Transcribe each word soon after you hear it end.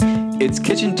It's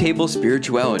Kitchen Table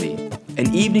Spirituality,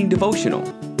 an evening devotional.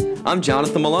 I'm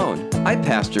Jonathan Malone. I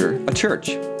pastor a church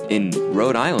in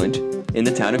Rhode Island in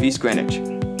the town of East Greenwich.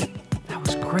 That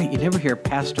was great. You never hear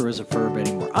pastor as a verb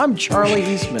anymore. I'm Charlie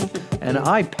Eastman, and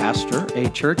I pastor a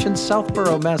church in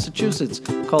Southborough, Massachusetts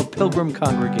called Pilgrim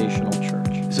Congregational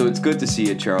Church. So it's good to see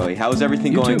you, Charlie. How's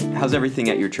everything going? Too. How's everything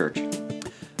at your church?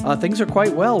 Things are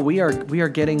quite well. We are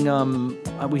getting.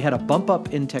 We had a bump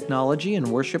up in technology and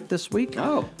worship this week.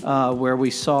 Where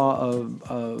we saw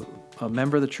a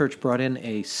member of the church brought in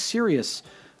a Sirius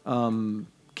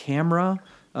camera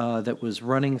that was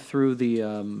running through the.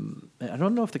 I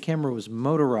don't know if the camera was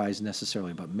motorized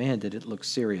necessarily, but man, did it look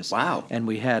serious! Wow! And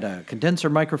we had a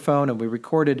condenser microphone, and we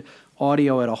recorded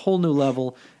audio at a whole new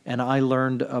level. And I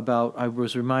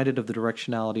was reminded of the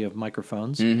directionality of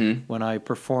microphones when I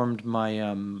performed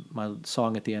my my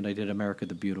song at the end. I did "America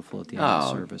the Beautiful" at the end of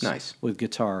the service, nice, with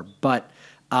guitar, but.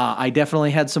 I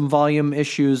definitely had some volume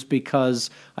issues because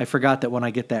I forgot that when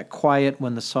I get that quiet,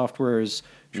 when the software is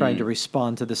trying to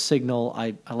respond to the signal,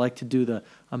 I like to do the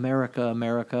America.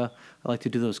 I like to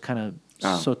do those kind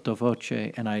of sotto voce,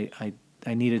 and I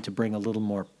needed to bring a little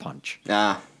more punch.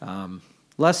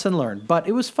 Lesson learned. But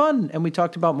it was fun, and we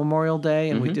talked about Memorial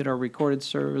Day, and we did our recorded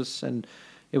service, and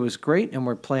it was great, and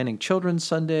we're planning Children's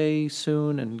Sunday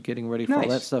soon and getting ready for all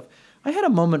that stuff. I had a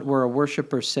moment where a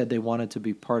worshiper said they wanted to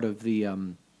be part of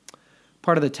the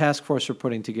task force we're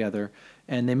putting together,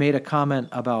 and they made a comment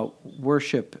about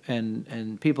worship,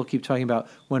 and people keep talking about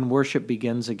when worship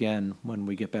begins again when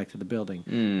we get back to the building.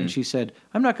 And she said,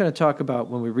 I'm not going to talk about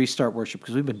when we restart worship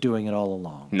because we've been doing it all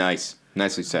along. Nice.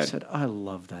 Nicely said. I said, I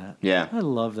love that. Yeah. I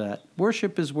love that.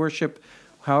 Worship is worship.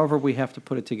 However we have to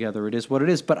put it together, it is what it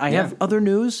is. But I have other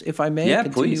news, if I may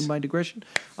continue my digression.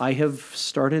 I have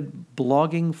started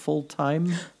blogging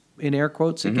full-time, in air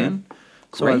quotes again.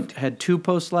 So I've had 2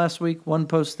 posts last week, 1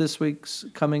 post this week's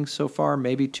coming so far,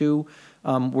 maybe 2.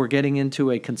 We're getting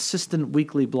into a consistent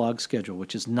weekly blog schedule,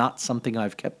 which is not something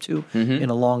I've kept to in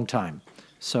a long time.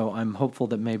 So I'm hopeful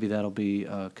that maybe that'll be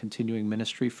a continuing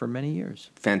ministry for many years.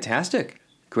 Fantastic.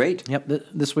 Great. Yep.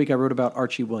 This week I wrote about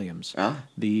Archie Williams,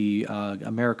 the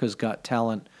America's Got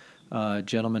Talent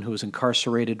gentleman who was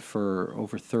incarcerated for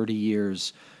over 30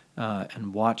 years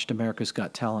and watched America's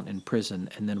Got Talent in prison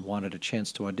and then wanted a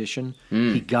chance to audition.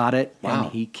 He got it,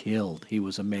 and he killed. He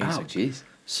was amazing. Wow, geez.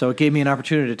 So it gave me an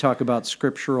opportunity to talk about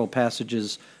scriptural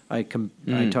passages. I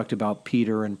talked about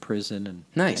Peter in prison. And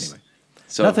nice. Anyway,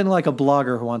 so, nothing like a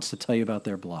blogger who wants to tell you about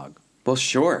their blog. Well,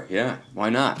 sure. Yeah. Why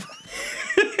not?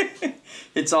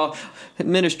 It's all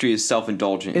ministry is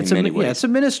self-indulgent in many ways. Yeah, it's a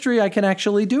ministry I can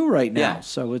actually do right now,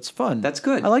 so it's fun. That's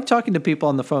good. I like talking to people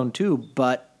on the phone too,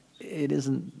 but it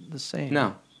isn't the same.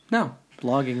 No.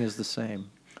 Blogging is the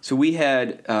same. So we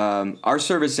had our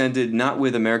service ended not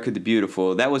with "America the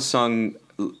Beautiful." That was sung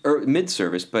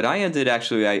mid-service, but I ended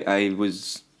actually. I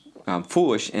was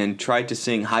foolish and tried to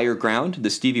sing "Higher Ground," the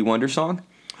Stevie Wonder song.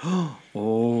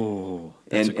 Oh,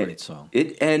 that's a great song.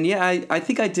 I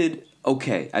think I did.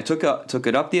 Okay, I took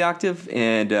it up the octave,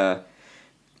 and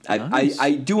nice.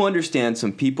 I do understand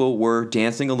some people were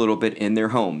dancing a little bit in their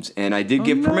homes, and I did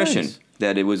give permission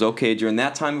that it was okay during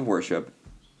that time of worship,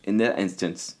 in that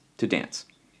instance, to dance.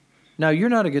 Now, you're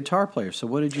not a guitar player, so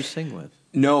what did you sing with?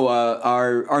 No,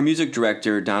 our music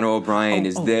director Donna O'Brien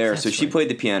is there, so she played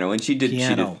the piano, and she did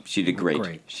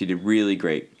great. She did really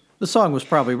great. The song was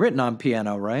probably written on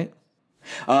piano, right?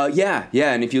 Yeah,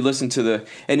 and if you listen to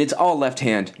and it's all left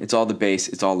hand. It's all the bass.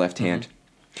 It's all left hand.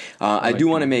 I do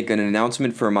want to make an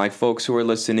announcement for my folks who are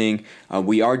listening.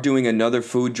 We are doing another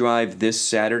food drive this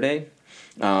Saturday.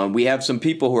 We have some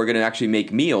people who are going to actually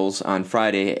make meals on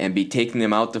Friday and be taking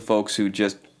them out to folks who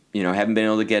just haven't been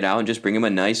able to get out, and just bring them a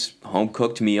nice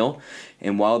home-cooked meal.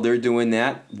 And while they're doing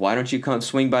that, why don't you come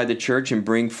swing by the church and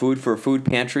bring food for a food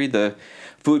pantry? The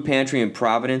food pantry in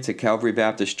Providence at Calvary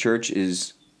Baptist Church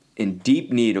is in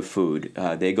deep need of food.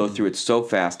 They go through it so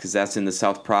fast because that's in the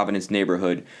South Providence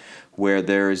neighborhood where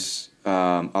there's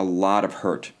a lot of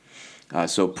hurt.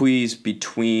 So please,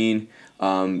 between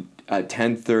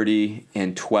 10:30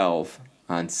 and 12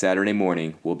 on Saturday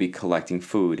morning, we'll be collecting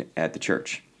food at the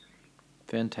church.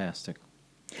 Fantastic.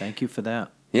 Thank you for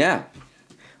that. Yeah.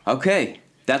 Okay.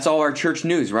 That's all our church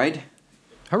news, right?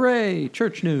 Hooray,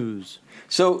 church news.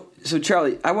 So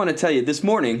Charlie, I want to tell you, this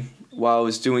morning, while I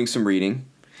was doing some reading,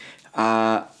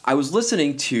 I was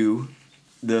listening to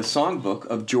the songbook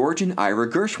of George and Ira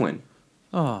Gershwin.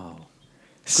 Oh,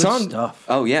 good stuff.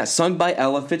 Oh, yeah, sung by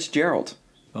Ella Fitzgerald.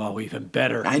 Oh, even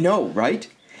better. I know, right?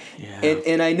 Yeah.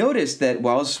 And I noticed that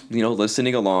while I was,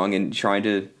 listening along and trying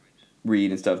to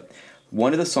read and stuff,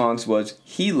 one of the songs was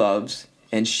 "He Loves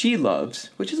and She Loves,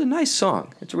 which is a nice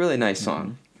song. It's a really nice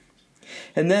song.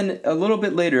 And then a little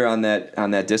bit later on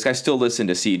that disc, I still listen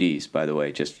to CDs, by the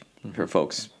way, just for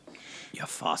folks. You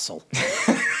fossil.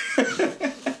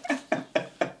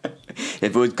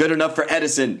 If it was good enough for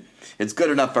Edison, it's good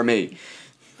enough for me.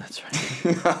 That's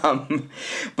right.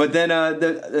 But then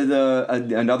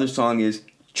another song is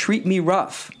Treat Me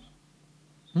Rough.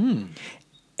 And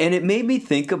it made me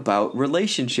think about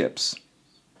relationships.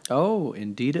 Oh,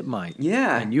 indeed it might.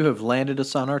 Yeah. And you have landed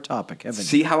us on our topic, haven't you?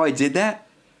 See how I did that?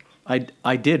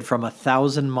 I did from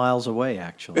 1,000 miles away,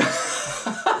 actually.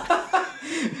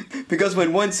 Because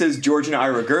when one says George and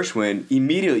Ira Gershwin,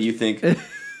 immediately you think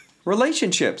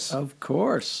relationships. Of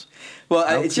course. Well,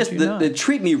 How it's could just you the not?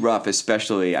 Treat Me Rough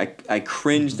especially. I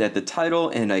cringed at the title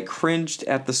and I cringed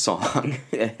at the song.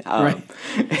 Right.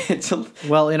 It's a,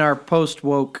 Well, in our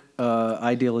post-woke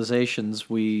idealizations,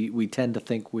 we tend to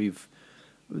think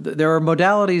there are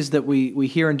modalities that we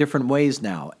hear in different ways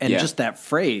now. And Yeah. just that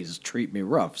phrase, treat me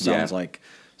rough, sounds Yeah. like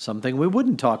something we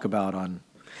wouldn't talk about on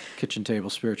Kitchen Table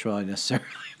Spirituality necessarily.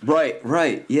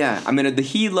 Right, yeah. I mean, the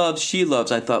he loves, she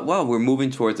loves. I thought, wow, we're moving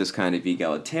towards this kind of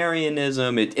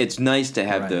egalitarianism. It's nice to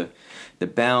have Right. the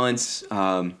balance.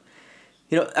 I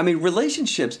mean,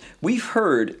 relationships. We've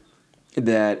heard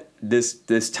that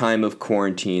this time of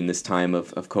quarantine, this time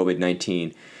of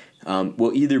COVID-19,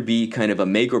 will either be kind of a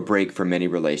make or break for many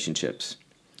relationships.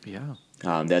 Yeah.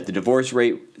 That the divorce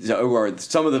rate, or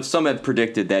some have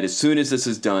predicted that as soon as this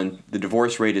is done, the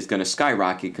divorce rate is going to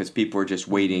skyrocket because people are just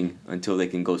waiting until they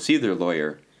can go see their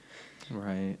lawyer.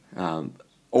 Right.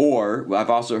 Or I've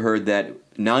also heard that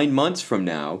 9 months from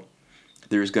now,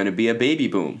 there's going to be a baby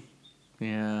boom.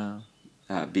 Yeah.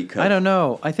 Because I don't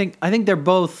know. I think they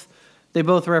both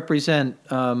represent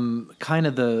kind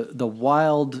of the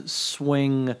wild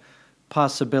swing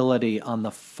possibility on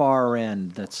the far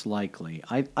end that's likely.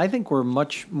 I think we're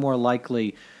much more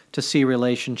likely to see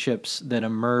relationships that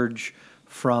emerge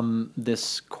from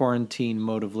this quarantine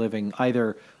mode of living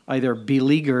either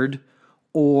beleaguered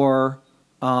or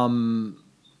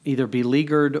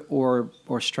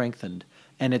strengthened,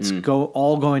 and it's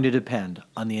all going to depend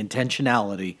on the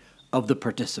intentionality of the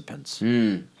participants.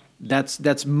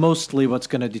 That's mostly what's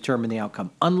going to determine the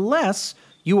outcome, unless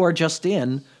you are just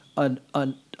in an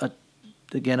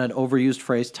overused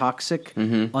phrase, toxic,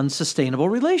 unsustainable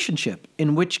relationship.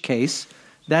 In which case,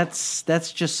 that's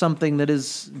just something that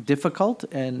is difficult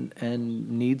and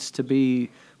needs to be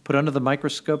put under the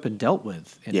microscope and dealt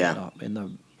with in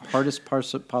the hardest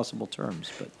possible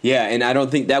terms. But yeah, and I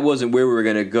don't think that wasn't where we were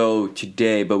going to go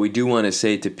today, but we do want to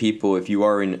say to people, if you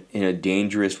are in a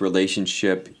dangerous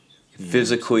relationship,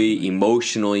 physically,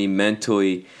 emotionally,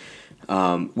 mentally,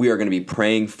 we are going to be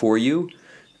praying for you,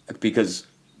 because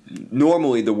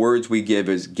normally the words we give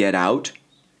is get out,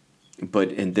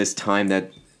 but in this time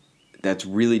that's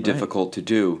really difficult to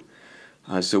do.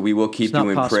 So we will keep you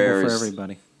in possible prayers. for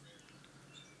everybody.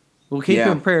 We'll keep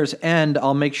you in prayers, and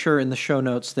I'll make sure in the show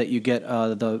notes that you get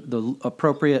the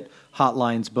appropriate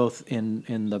hotlines both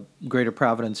in the Greater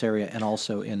Providence area and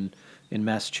also in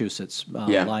Massachusetts.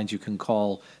 Lines you can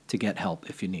call to get help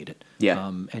if you need it. Yeah.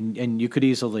 And you could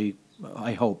easily,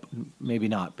 I hope, maybe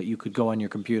not, but you could go on your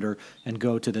computer and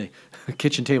go to the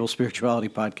Kitchen Table Spirituality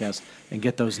podcast and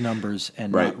get those numbers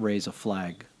and not raise a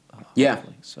flag.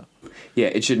 Hopefully. So. Yeah,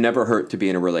 it should never hurt to be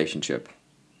in a relationship.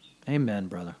 Amen,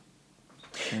 brother.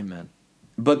 Amen.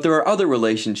 But there are other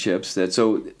relationships that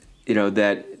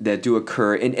do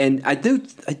occur, and I do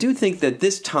think that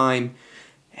this time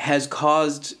has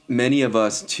caused many of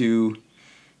us to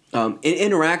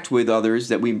interact with others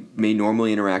that we may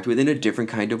normally interact with in a different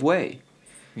kind of way.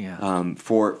 Yeah.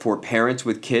 For parents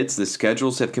with kids, the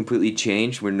schedules have completely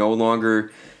changed. We're no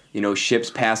longer,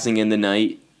 ships passing in the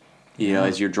night.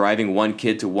 As you're driving one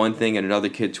kid to one thing and another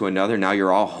kid to another. Now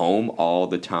you're all home all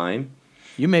the time.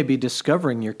 You may be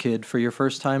discovering your kid for your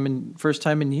first time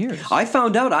in years. I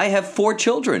found out I have 4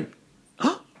 children.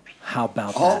 How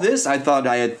about All that? this, I thought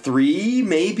I had 3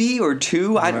 maybe or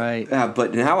 2. Right.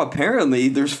 But now apparently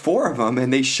there's 4 of them,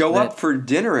 and they show up for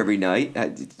dinner every night.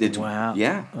 Wow.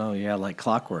 Yeah. Oh, yeah, like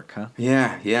clockwork, huh?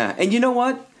 Yeah. And you know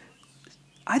what?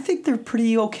 I think they're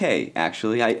pretty okay,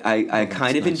 actually. I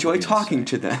kind of nice enjoy of you to talking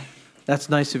to them. That's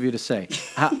nice of you to say.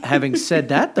 Having said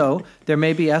that, though, there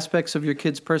may be aspects of your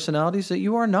kids' personalities that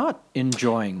you are not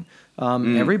enjoying.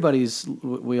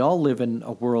 We all live in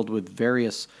a world with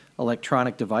various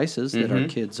electronic devices that our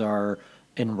kids are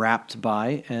enwrapped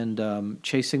by, and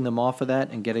chasing them off of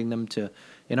that and getting them to.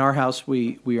 In our house,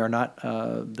 we are not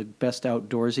the best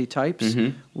outdoorsy types.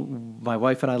 My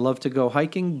wife and I love to go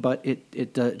hiking, but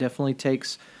it definitely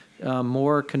takes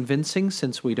more convincing,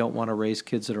 since we don't want to raise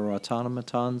kids that are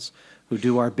automatons who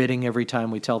do our bidding every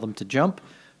time we tell them to jump,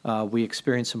 we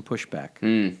experience some pushback.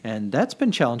 And that's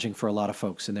been challenging for a lot of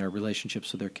folks in their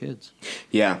relationships with their kids.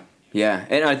 Yeah, yeah.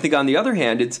 And I think on the other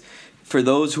hand, it's for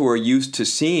those who are used to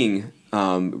seeing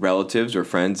relatives or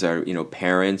friends or,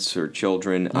 parents or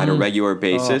children on a regular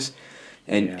basis,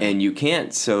 and you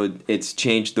can't. So it's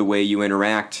changed the way you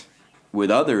interact with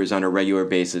others on a regular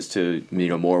basis to,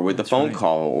 more with the phone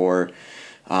call or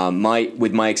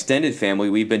with my extended family,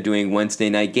 we've been doing Wednesday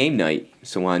night game night.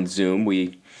 So on Zoom,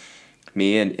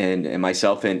 me and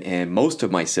myself and most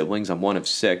of my siblings, I'm one of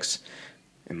 6.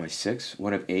 Am I 6?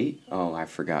 One of 8? Oh, I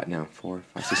forgot now. 4,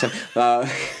 5, 6, 7.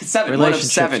 7. One of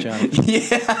 7.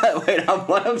 Yeah, wait, I'm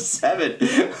one of 7.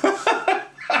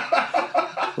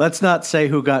 Let's not say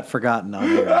who got forgotten on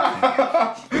here.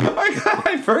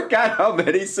 I forgot how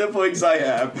many siblings I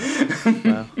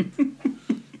have.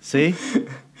 See?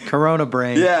 Corona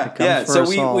brain. Yeah.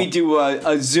 So we do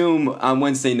a Zoom on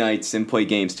Wednesday nights and play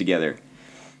games together.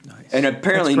 Nice. And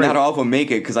apparently not all of them make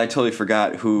it because I totally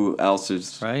forgot who else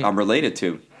I'm related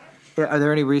to. Are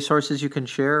there any resources you can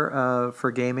share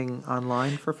for gaming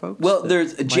online for folks? Well,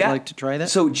 there's like to try that.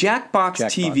 So Jackbox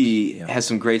TV has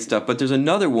some great stuff, but there's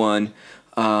another one,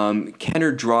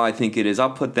 Kenner Draw, I think it is.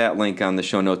 I'll put that link on the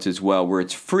show notes as well, where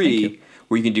it's free,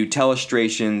 where you can do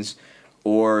telestrations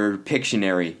or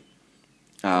Pictionary.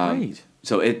 Great.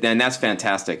 And that's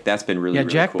fantastic. That's been really, really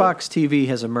cool. Jackbox TV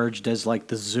has emerged as like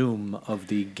the Zoom of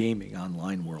the gaming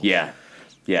online world.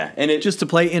 Yeah, and just to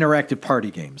play interactive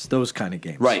party games, those kind of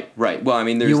games. Right. Well, I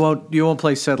mean, there's you won't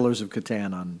play Settlers of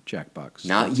Catan on Jackbox.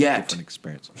 Not yet. A different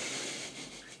experience.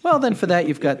 Well, then for that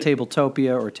you've got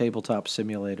Tabletopia or Tabletop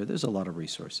Simulator. There's a lot of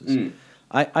resources.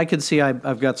 I can see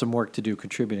I've got some work to do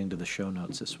contributing to the show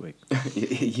notes this week.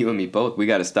 You and me both. We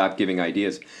got to stop giving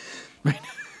ideas. Right.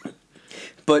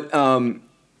 But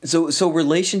so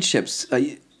relationships.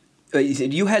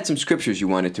 You had some scriptures you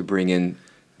wanted to bring in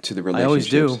to the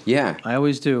relationships. I always do. Yeah, I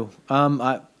always do.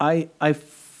 I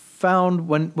found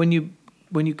when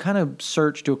you kind of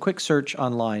do a quick search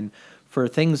online for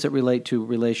things that relate to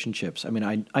relationships. I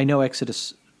mean, I know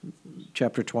Exodus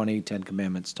chapter 20, 10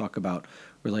 Commandments talk about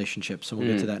relationships, and we'll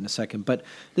get to that in a second. But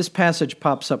this passage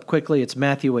pops up quickly. It's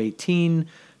Matthew 18,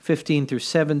 15 through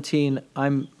 17.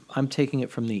 I'm taking it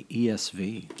from the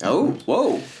ESV. Oh,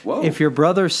 whoa. If your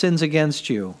brother sins against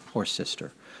you, or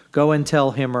sister, go and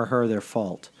tell him or her their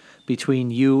fault,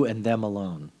 between you and them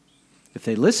alone. If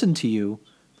they listen to you,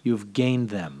 you've gained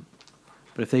them.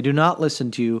 But if they do not listen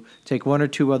to you, take 1 or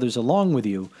 2 others along with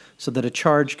you, so that a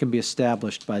charge can be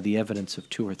established by the evidence of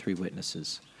 2 or 3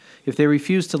 witnesses. If they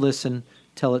refuse to listen,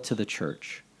 tell it to the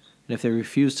church. And if they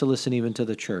refuse to listen even to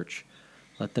the church,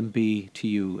 let them be to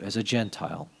you as a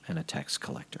Gentile and a tax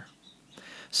collector.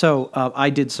 So I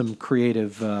did some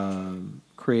creative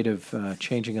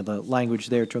changing of the language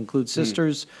there to include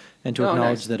sisters and to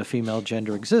acknowledge that a female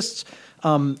gender exists.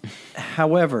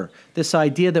 However, this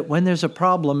idea that when there's a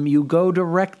problem, you go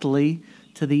directly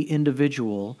to the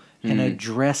individual and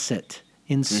address it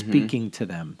in speaking to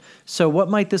them. So what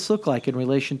might this look like in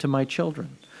relation to my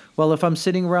children? Well, if I'm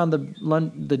sitting around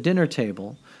the dinner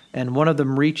table and one of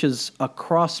them reaches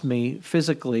across me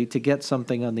physically to get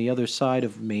something on the other side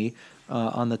of me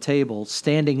on the table,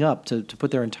 standing up to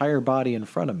put their entire body in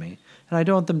front of me, and I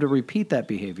don't want them to repeat that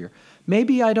behavior,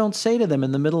 maybe I don't say to them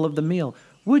in the middle of the meal,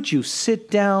 "Would you sit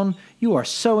down? You are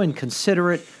so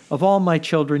inconsiderate. Of all my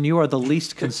children, you are the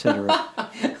least considerate."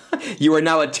 You are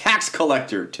now a tax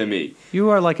collector to me. You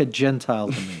are like a Gentile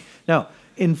to me. No,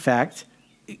 in fact,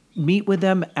 meet with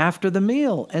them after the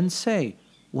meal and say,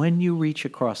 when you reach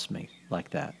across me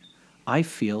like that, I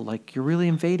feel like you're really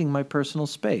invading my personal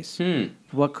space.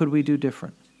 What could we do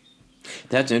different?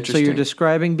 That's interesting. So you're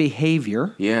describing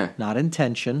behavior, yeah, not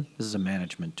intention. This is a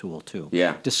management tool, too.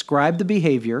 Yeah. Describe the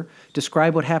behavior,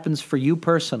 describe what happens for you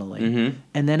personally,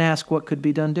 and then ask what could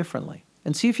be done differently.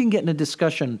 And see if you can get in a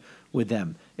discussion with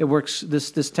them. It works.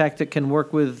 This tactic can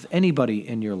work with anybody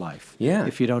in your life. Yeah.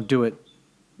 If you don't do it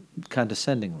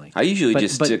condescendingly. I usually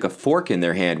just stick a fork in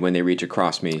their hand when they reach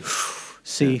across me.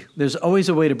 See, there's always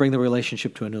a way to bring the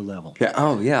relationship to a new level. Yeah.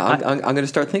 Oh, yeah. I'm going to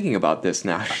start thinking about this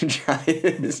now.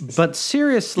 But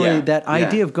seriously, that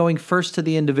idea of going first to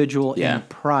the individual in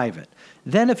private.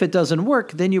 Then if it doesn't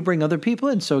work, then you bring other people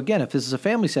in. So again, if this is a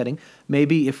family setting,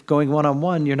 maybe if going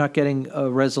one-on-one, you're not getting a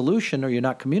resolution or you're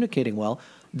not communicating well,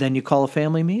 then you call a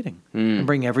family meeting and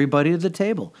bring everybody to the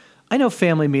table. I know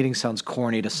family meetings sounds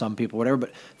corny to some people, whatever,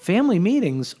 but family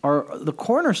meetings are the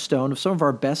cornerstone of some of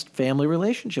our best family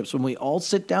relationships when we all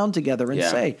sit down together and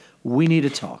say, we need to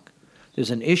talk.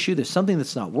 There's an issue, there's something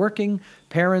that's not working.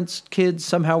 Parents, kids,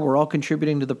 somehow we're all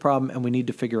contributing to the problem and we need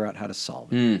to figure out how to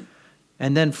solve it.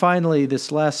 And then finally,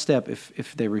 this last step,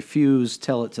 if they refuse,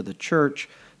 tell it to the church.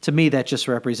 To me, that just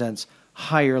represents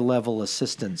higher level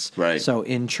assistance. Right. So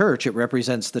in church, it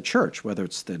represents the church, whether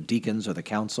it's the deacons or the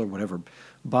council or whatever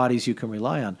bodies you can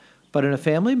rely on. But in a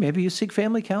family, maybe you seek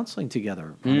family counseling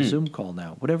together on a Zoom call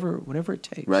now, whatever it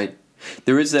takes. Right.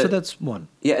 There is that. So that's one.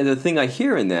 Yeah, and the thing I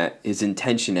hear in that is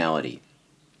intentionality.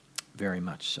 Very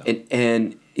much so.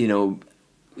 And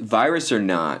virus or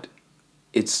not,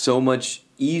 it's so much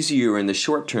easier in the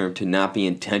short term to not be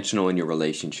intentional in your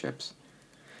relationships.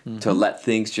 To let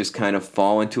things just kind of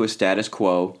fall into a status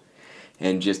quo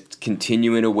and just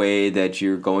continue in a way that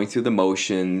you're going through the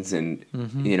motions and,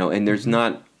 and there's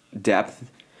not depth,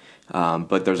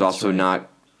 but there's also not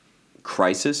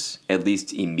crisis, at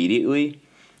least immediately.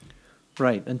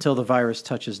 Right, until the virus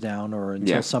touches down or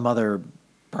until some other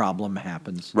problem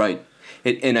happens. Right.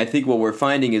 And I think what we're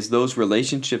finding is those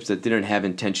relationships that didn't have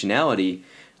intentionality,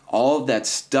 all of that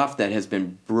stuff that has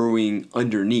been brewing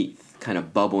underneath, kind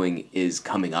of bubbling, is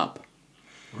coming up.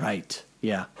 Right.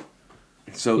 Yeah.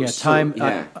 So time.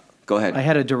 Go ahead. I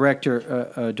had a director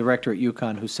at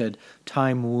UConn who said,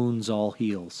 "Time wounds, all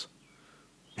heals."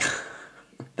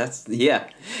 That's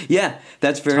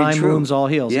that's very Time true. wounds, all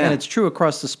heals, Yeah. and it's true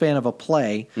across the span of a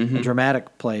play, a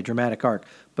dramatic arc.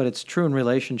 But it's true in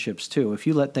relationships too. If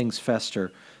you let things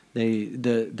fester,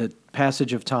 the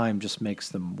passage of time just makes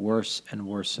them worse and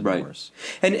worse and worse.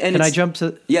 And can I jump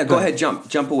to? Yeah, go ahead.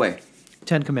 Jump away.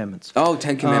 10 Commandments. Oh,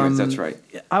 10 Commandments. That's right.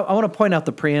 I want to point out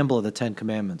the preamble of the 10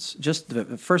 Commandments. Just the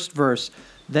first verse.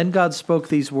 Then God spoke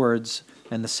these words,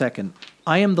 and the second,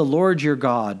 I am the Lord your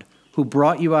God who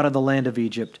brought you out of the land of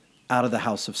Egypt, out of the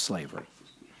house of slavery.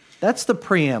 That's the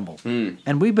preamble.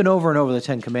 And we've been over and over the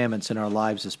 10 Commandments in our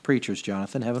lives as preachers,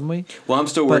 Jonathan, haven't we? Well, I'm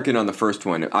still working on the first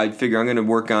one. I figure I'm going to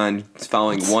work on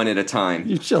following one at a time.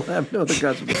 You shall have no other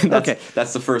gods. Okay.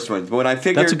 That's the first one. When I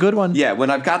figure that's a good one. Yeah,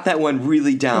 when I've got that one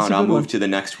really down, I'll move to the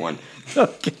next one.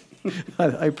 Okay.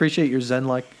 I appreciate your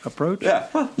Zen-like approach. Yeah.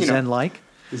 Well, Zen-like.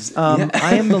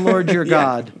 I am the Lord your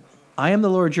God. I am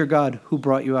the Lord your God who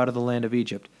brought you out of the land of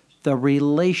Egypt. The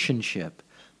relationship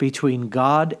between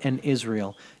God and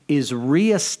Israel is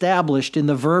reestablished in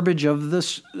the verbiage of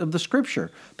the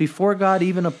Scripture. Before God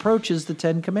even approaches the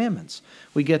 10 Commandments,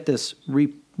 we get this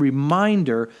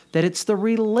reminder that it's the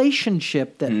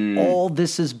relationship that all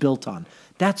this is built on.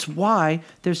 That's why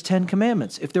there's 10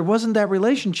 Commandments. If there wasn't that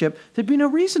relationship, there'd be no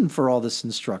reason for all this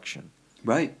instruction.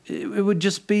 Right. It would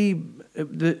just be,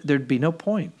 there'd be no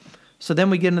point. So then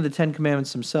we get into the 10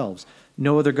 Commandments themselves.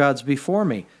 No other gods before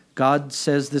me. God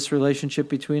says this relationship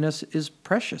between us is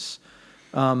precious.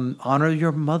 Honor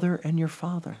your mother and your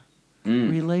father.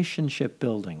 Relationship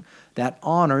building. That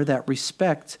honor, that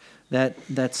respect,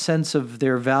 that sense of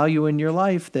their value in your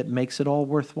life that makes it all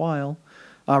worthwhile.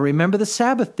 Remember the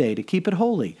Sabbath day to keep it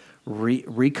holy.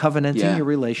 Recovenanting your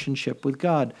relationship with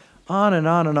God. On and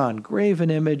on and on. Graven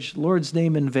image, Lord's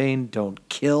name in vain, don't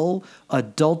kill,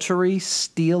 adultery,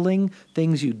 stealing,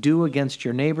 things you do against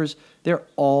your neighbors. They're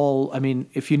all,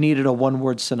 if you needed a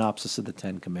one-word synopsis of the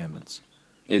 10 Commandments,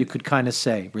 you could kind of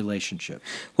say relationship.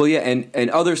 Well, yeah, and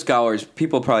other scholars,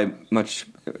 people probably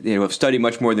have studied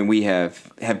much more than we have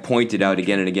pointed out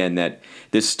again and again that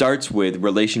this starts with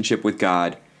relationship with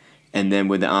God, and then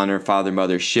with the honor of father,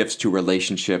 mother, shifts to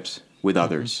relationships with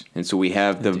others. And so we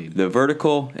have the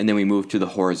vertical, and then we move to the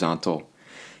horizontal.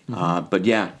 But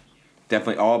yeah,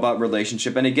 definitely all about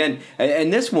relationship. And again,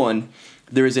 and this one,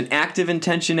 there is an active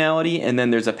intentionality, and then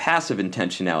there's a passive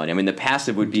intentionality. The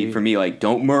passive would be, for me, like,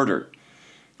 don't murder.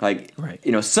 Like,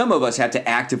 some of us have to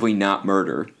actively not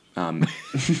murder.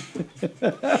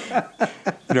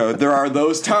 There are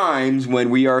those times when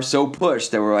we are so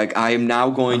pushed that we're like, I am now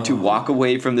going to walk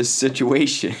away from this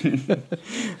situation.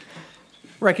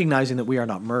 Recognizing that we are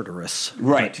not murderous.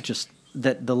 Right. Just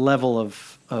that the level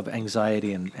of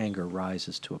anxiety and anger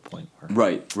rises to a point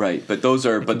where... Right. But those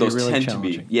really tend to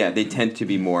be... Yeah, they tend to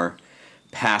be more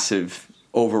passive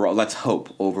overall. Let's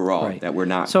hope overall that we're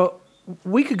not... So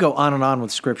we could go on and on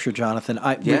with Scripture, Jonathan.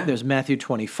 There's Matthew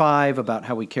 25 about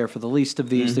how we care for the least of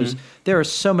these. There are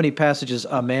so many passages.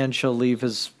 A man shall leave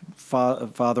his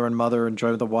father and mother and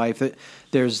join with a wife.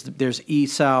 There's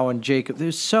Esau and Jacob.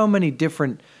 There's so many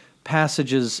different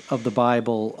passages of the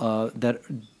Bible that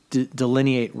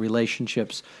delineate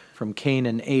relationships from Cain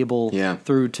and Abel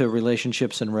through to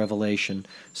relationships in Revelation.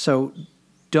 So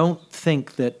don't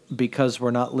think that because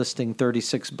we're not listing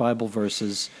 36 Bible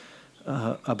verses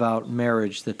about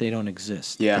marriage that they don't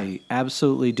exist. Yeah. They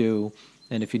absolutely do.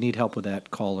 And if you need help with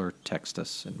that, call or text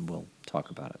us and we'll talk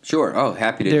about it. Sure. Oh,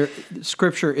 happy to.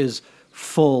 Scripture is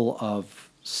full of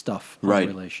stuff on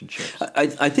relationships.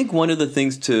 I think one of the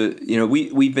things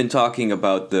we've been talking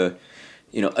about the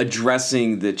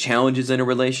addressing the challenges in a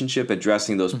relationship,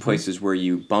 addressing those places where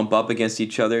you bump up against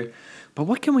each other. But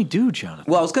what can we do, Jonathan?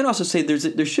 Well, I was going to also say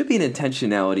there should be an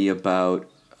intentionality about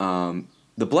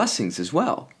the blessings as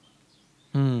well.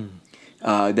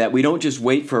 That we don't just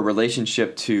wait for a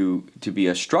relationship to be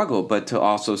a struggle, but to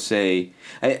also say,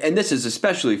 and this is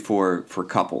especially for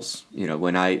couples.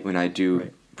 When I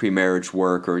do pre-marriage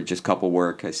work or just couple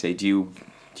work, I say, do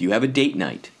you have a date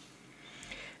night?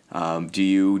 Do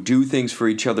you do things for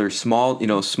each other, small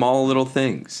little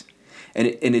things? And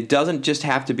it doesn't just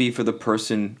have to be for the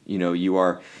person you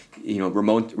are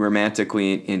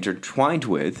romantically intertwined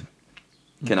with.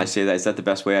 Can I say that? Is that the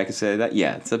best way I can say that?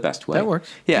 Yeah, it's the best way. That works.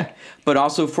 Yeah, but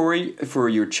also for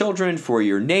your children, for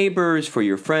your neighbors, for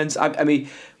your friends. I mean,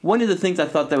 one of the things I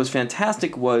thought that was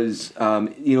fantastic was,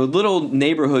 little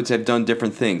neighborhoods have done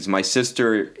different things. My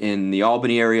sister in the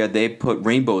Albany area, they put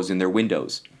rainbows in their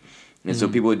windows. And so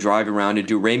people would drive around and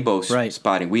do rainbow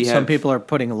spotting. Some people are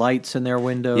putting lights in their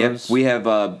windows. Yep. We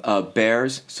have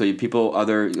bears, so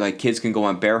kids can go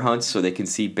on bear hunts, so they can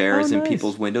see bears in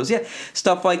people's windows. Yeah,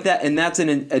 stuff like that, and that's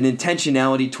an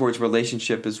intentionality towards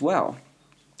relationship as well,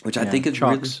 which I think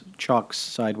is chalks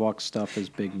sidewalk stuff is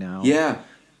big now. Yeah,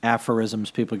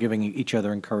 aphorisms, people giving each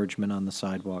other encouragement on the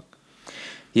sidewalk.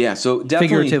 Yeah, so definitely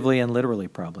figuratively and literally,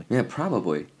 probably. Yeah,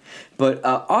 probably. But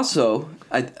also,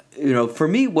 for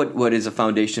me, what is a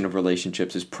foundation of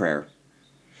relationships is prayer.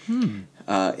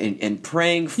 And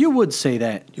praying. You would say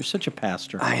that. You're such a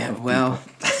pastor. I am. Well.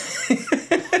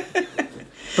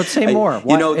 But say more.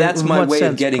 That's my way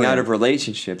of getting out of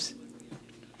relationships.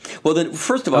 Well, then,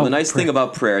 first of all, the nice thing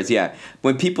about prayer is,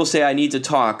 when people say I need to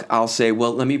talk, I'll say,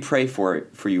 well, let me pray for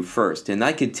you first. And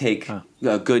that could take a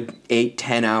good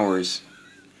 8-10 hours.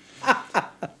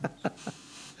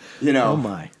 Oh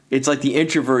my. It's like the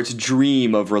introvert's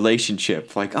dream of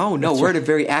relationship. Like, oh no, we're in a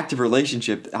very active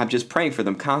relationship. I'm just praying for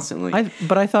them constantly.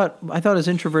 But I thought as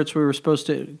introverts we were supposed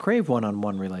to crave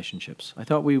one-on-one relationships. I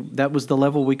thought that was the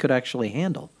level we could actually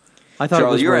handle. I thought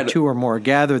Charles, it was where two or more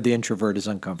gathered, the introvert is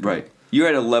uncomfortable. Right. You're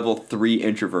at a level 3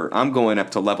 introvert. I'm going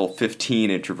up to level 15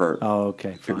 introvert. Oh,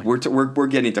 okay. Fine. We're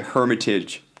getting to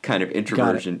hermitage kind of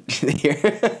introversion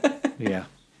here. Yeah.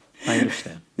 I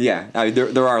understand. Yeah,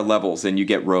 there are levels, and you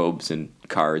get robes and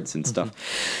cards and stuff.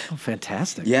 Oh,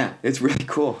 fantastic! Yeah, it's really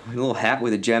cool. A little hat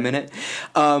with a gem in it.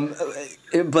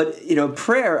 But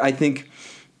prayer. I think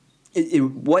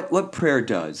what prayer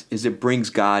does is it brings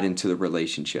God into the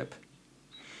relationship.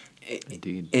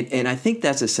 Indeed. And I think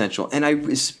that's essential, and I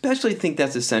especially think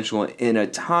that's essential in a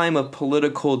time of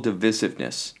political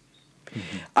divisiveness.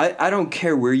 Mm-hmm. I don't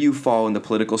care where you fall in the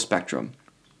political spectrum.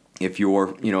 If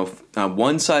you're, on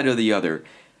one side or the other,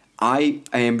 I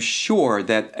am sure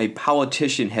that a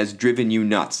politician has driven you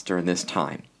nuts during this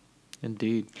time.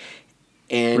 Indeed.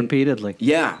 And repeatedly.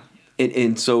 Yeah.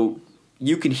 And so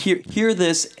you can hear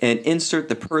this and insert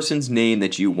the person's name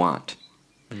that you want.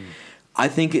 I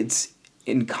think it's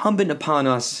incumbent upon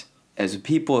us as a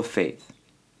people of faith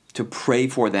to pray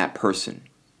for that person.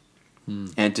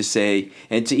 And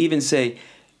to even say,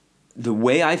 the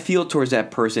way I feel towards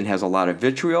that person has a lot of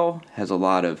vitriol, has a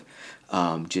lot of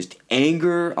just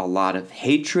anger, a lot of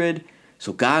hatred.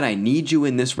 So God, I need you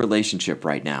in this relationship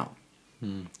right now.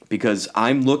 Because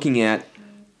I'm looking at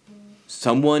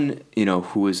someone,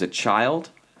 who is a child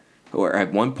or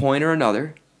at one point or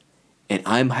another, and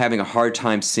I'm having a hard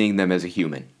time seeing them as a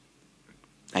human.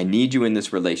 I need you in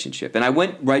this relationship. And I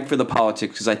went right for the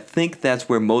politics because I think that's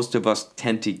where most of us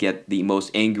tend to get the most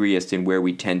angriest and where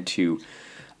we tend to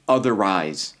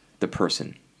otherize the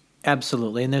person.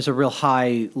 Absolutely. And there's a real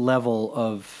high level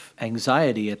of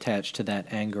anxiety attached to that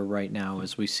anger right now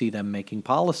as we see them making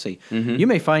policy. Mm-hmm. You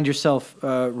may find yourself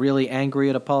really angry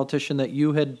at a politician that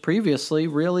you had previously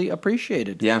really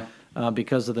appreciated. Yeah.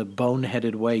 Because of the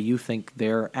boneheaded way you think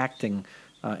they're acting.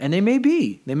 And they may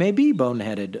be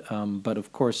boneheaded. But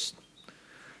of course,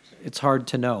 it's hard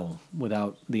to know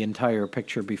without the entire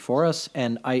picture before us.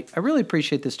 And I really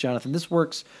appreciate this, Jonathan. This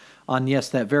works on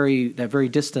that very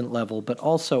distant level, but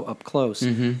also up close.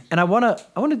 Mm-hmm. And I want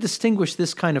to distinguish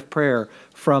this kind of prayer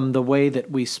from the way that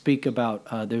we speak about.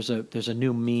 There's a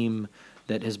new meme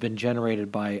that has been generated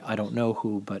by I don't know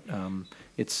who, but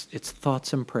it's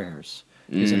thoughts and prayers.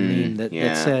 There's a meme that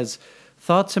says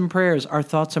thoughts and prayers. Our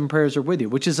thoughts and prayers are with you,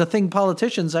 which is a thing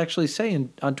politicians actually say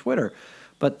on Twitter.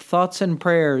 But thoughts and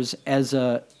prayers as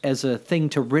a thing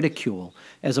to ridicule,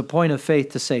 as a point of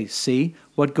faith to say, see,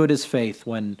 what good is faith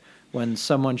when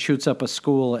someone shoots up a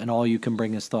school and all you can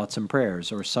bring is thoughts and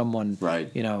prayers, or someone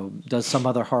does some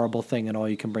other horrible thing and all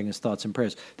you can bring is thoughts and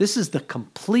prayers. This is the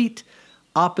complete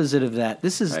opposite of that.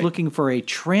 This is looking for a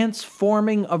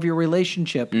transforming of your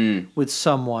relationship with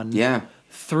someone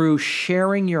through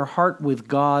sharing your heart with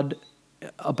God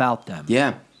about them.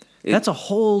 Yeah. That's a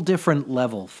whole different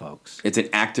level, folks. It's an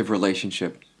active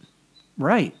relationship.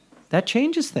 Right. That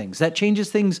changes things. That changes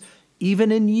things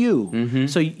even in you. Mm-hmm.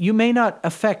 So you may not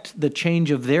affect the change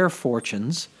of their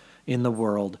fortunes in the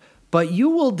world, but you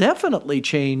will definitely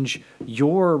change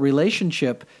your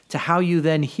relationship to how you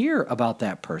then hear about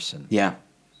that person. Yeah.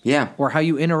 Yeah. Or how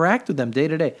you interact with them day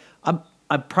to day.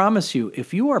 I promise you,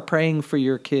 if you are praying for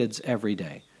your kids every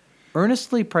day,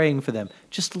 earnestly praying for them,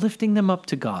 just lifting them up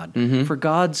to God, for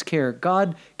God's care.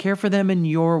 God, care for them in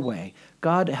your way.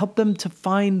 God, help them to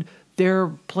find their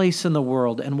place in the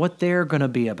world and what they're going to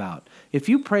be about. If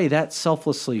you pray that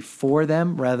selflessly for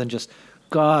them rather than just,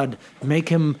 God, make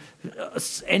him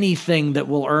anything that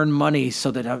will earn money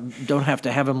so that I don't have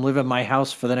to have him live in my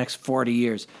house for the next 40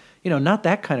 years. Not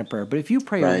that kind of prayer. But if you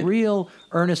pray a real,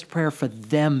 earnest prayer for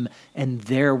them and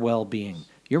their well-being,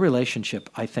 your relationship,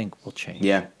 I think, will change.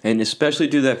 Yeah, and especially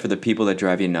do that for the people that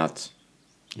drive you nuts.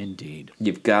 Indeed.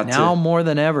 You've got now more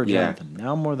than ever, Yeah. Jonathan.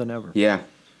 Now more than ever. Yeah.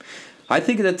 I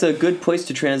think that's a good place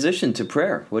to transition to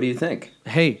prayer. What do you think?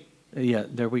 Hey, yeah,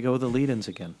 there we go with the lead-ins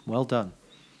again. Well done.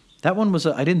 That one was,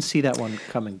 I didn't see that one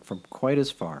coming from quite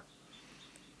as far.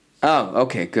 Oh,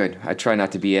 okay, good. I try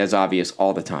not to be as obvious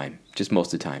all the time, just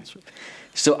most of the time.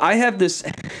 So I have this,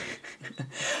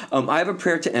 I have a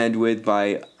prayer to end with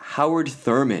by Howard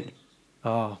Thurman.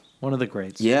 Oh, one of the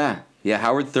greats. Yeah.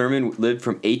 Howard Thurman lived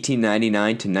from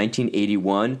 1899 to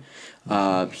 1981.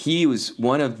 He was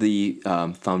one of the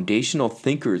foundational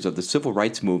thinkers of the civil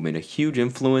rights movement, a huge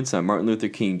influence on Martin Luther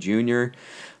King Jr.,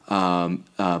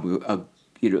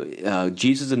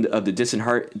 Jesus of the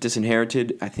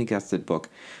Disinherited. I think that's the book.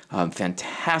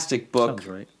 Fantastic book.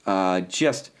 Sounds right.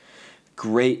 Just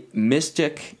great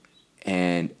mystic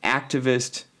and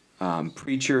activist,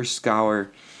 preacher,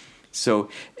 scholar. So,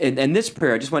 and this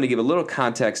prayer, I just want to give a little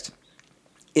context.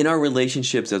 In our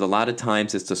relationships, there's a lot of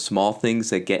times it's the small things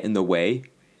that get in the way,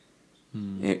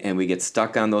 and we get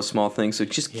stuck on those small things. So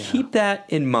just keep that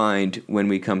in mind when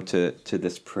we come to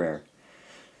this prayer.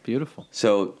 Beautiful.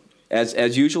 So,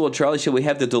 as usual, Charlie, shall we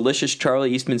have the delicious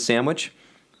Charlie Eastman sandwich?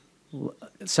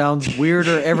 It sounds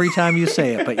weirder every time you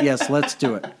say it, but yes, let's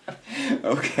do it.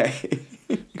 Okay.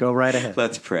 Go right ahead.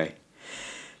 Let's pray.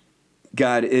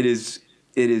 God, it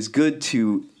is good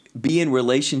to be in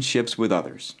relationships with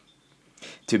others,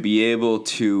 to be able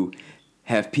to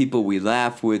have people we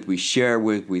laugh with, we share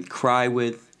with, we cry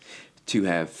with, to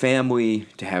have family,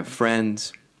 to have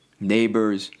friends,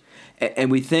 neighbors. And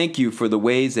we thank you for the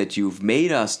ways that you've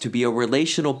made us to be a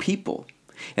relational people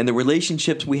and the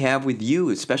relationships we have with you,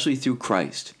 especially through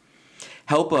Christ.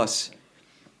 Help us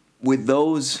with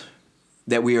those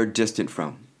that we are distant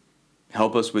from.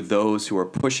 Help us with those who are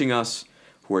pushing us,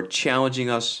 who are challenging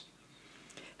us.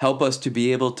 Help us to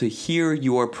be able to hear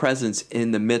your presence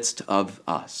in the midst of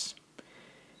us.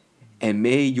 And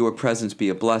may your presence be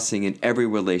a blessing in every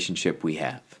relationship we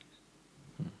have.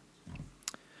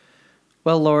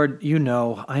 Well, Lord, you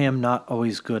know I am not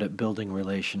always good at building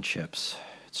relationships.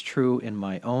 It's true in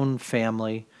my own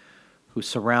family, who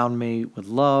surround me with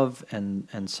love,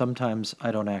 and sometimes I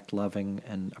don't act loving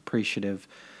and appreciative.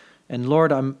 And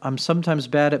Lord, I'm sometimes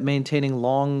bad at maintaining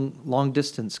long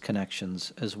distance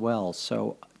connections as well.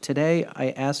 So today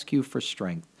I ask you for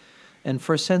strength and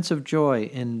for a sense of joy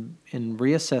in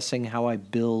reassessing how I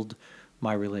build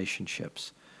my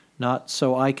relationships. Not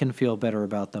so I can feel better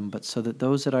about them, but so that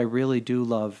those that I really do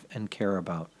love and care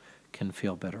about can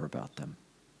feel better about them.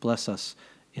 Bless us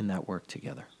in that work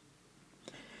together.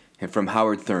 And from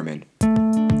Howard Thurman,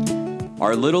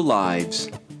 our little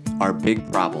lives are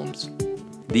big problems.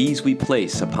 These we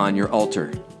place upon your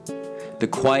altar. The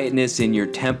quietness in your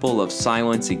temple of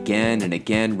silence again and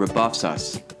again rebuffs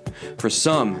us. For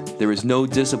some, there is no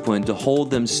discipline to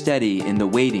hold them steady in the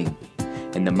waiting,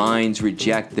 and the minds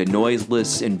reject the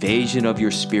noiseless invasion of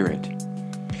your spirit.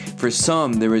 For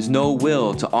some, there is no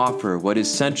will to offer what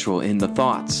is central in the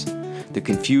thoughts. The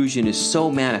confusion is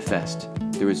so manifest,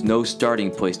 there is no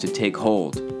starting place to take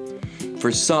hold.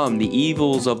 For some, the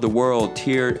evils of the world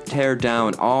tear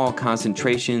down all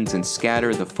concentrations and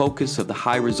scatter the focus of the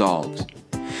high resolves.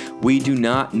 We do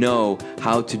not know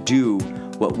how to do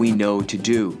what we know to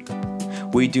do.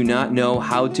 We do not know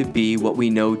how to be what we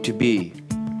know to be.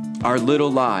 Our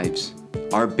little lives,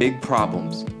 our big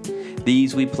problems,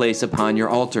 these we place upon your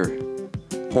altar.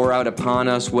 Pour out upon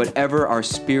us whatever our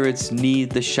spirits need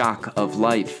the shock of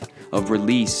life, of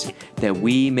release, that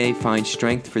we may find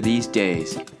strength for these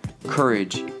days,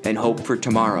 courage, and hope for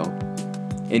tomorrow.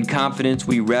 In confidence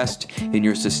we rest in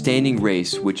your sustaining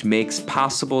race, which makes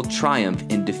possible triumph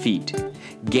in defeat,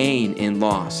 gain in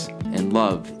loss, and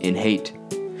love in hate.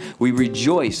 We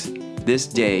rejoice this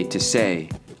day to say,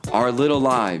 our little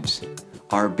lives,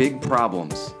 our big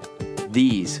problems,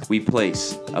 these we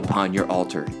place upon your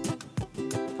altar.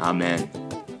 Amen.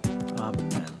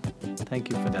 Amen. Thank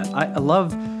you for that. I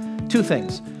love two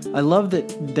things. I love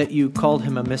that you called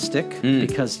him a mystic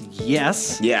because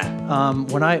yes. Yeah.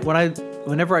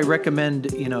 Whenever I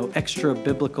recommend, extra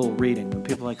biblical reading, when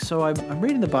people are like, so I'm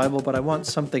reading the Bible, but I want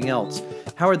something else.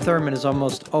 Howard Thurman is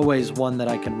almost always one that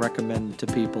I can recommend to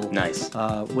people. Nice.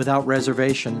 Without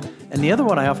reservation. And the other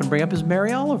one I often bring up is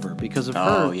Mary Oliver because of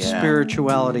her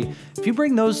spirituality. If you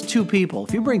bring those two people,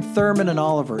 if you bring Thurman and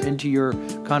Oliver into your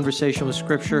conversation with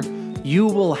Scripture, you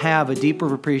will have a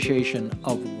deeper appreciation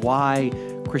of why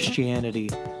Christianity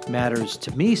matters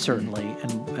to me, certainly,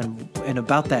 and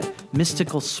about that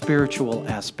mystical, spiritual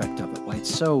aspect of it, why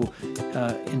it's so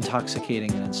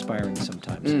intoxicating and inspiring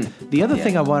sometimes. The other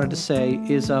thing I wanted to say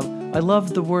is I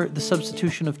love the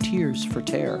substitution of tears for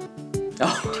tear.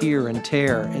 Oh. Tear and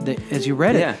tear. As you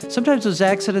read it, sometimes those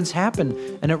accidents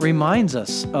happen, and it reminds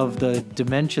us of the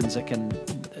dimensions that can,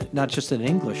 not just in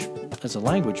English as a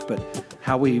language, but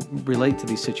how we relate to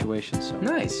these situations. So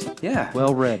Nice. Yeah.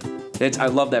 well read. I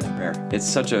love that prayer. It's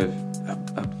such a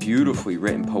beautifully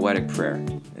written poetic prayer.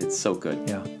 It's so good.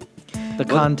 Yeah. The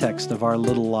context of our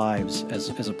little lives as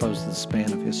opposed to the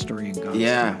span of history and God's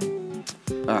Yeah.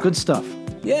 time. Good stuff.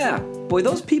 Yeah. Boy,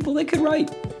 those people, they could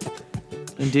write.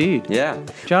 Indeed. Yeah.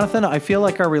 Jonathan, I feel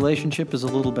like our relationship is a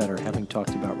little better having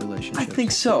talked about relationships. I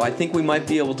think so. I think we might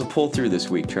be able to pull through this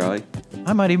week, Charlie.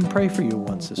 I might even pray for you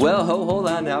once this Well, week. hold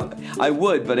on now. I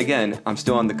would, but again, I'm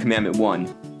still on the commandment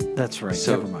 1. That's right.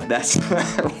 So Never mind. that's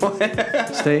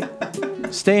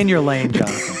Stay in your lane,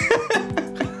 Jonathan.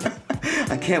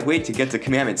 I can't wait to get to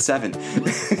commandment 7.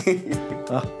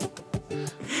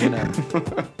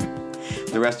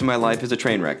 The rest of my life is a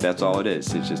train wreck. That's all it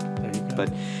is. It's just. There you go.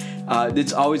 But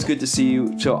it's always good to see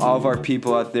you. So all of our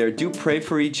people out there, do pray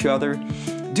for each other.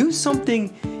 Do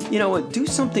something, do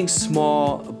something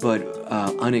small but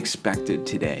unexpected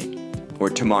today. Or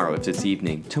tomorrow if it's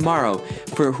evening. Tomorrow,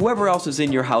 for whoever else is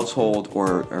in your household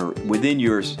or within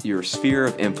your sphere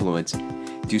of influence,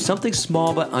 do something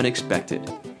small but unexpected.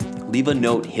 Leave a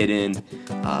note hidden.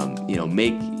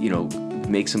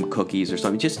 Make some cookies or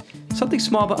something. Just something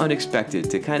small but unexpected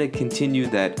to kind of continue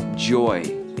that joy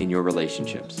in your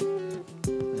relationships.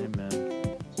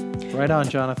 Amen. Right on,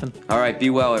 Jonathan. All right,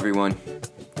 be well, everyone.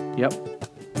 Yep.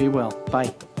 Be well.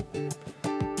 Bye.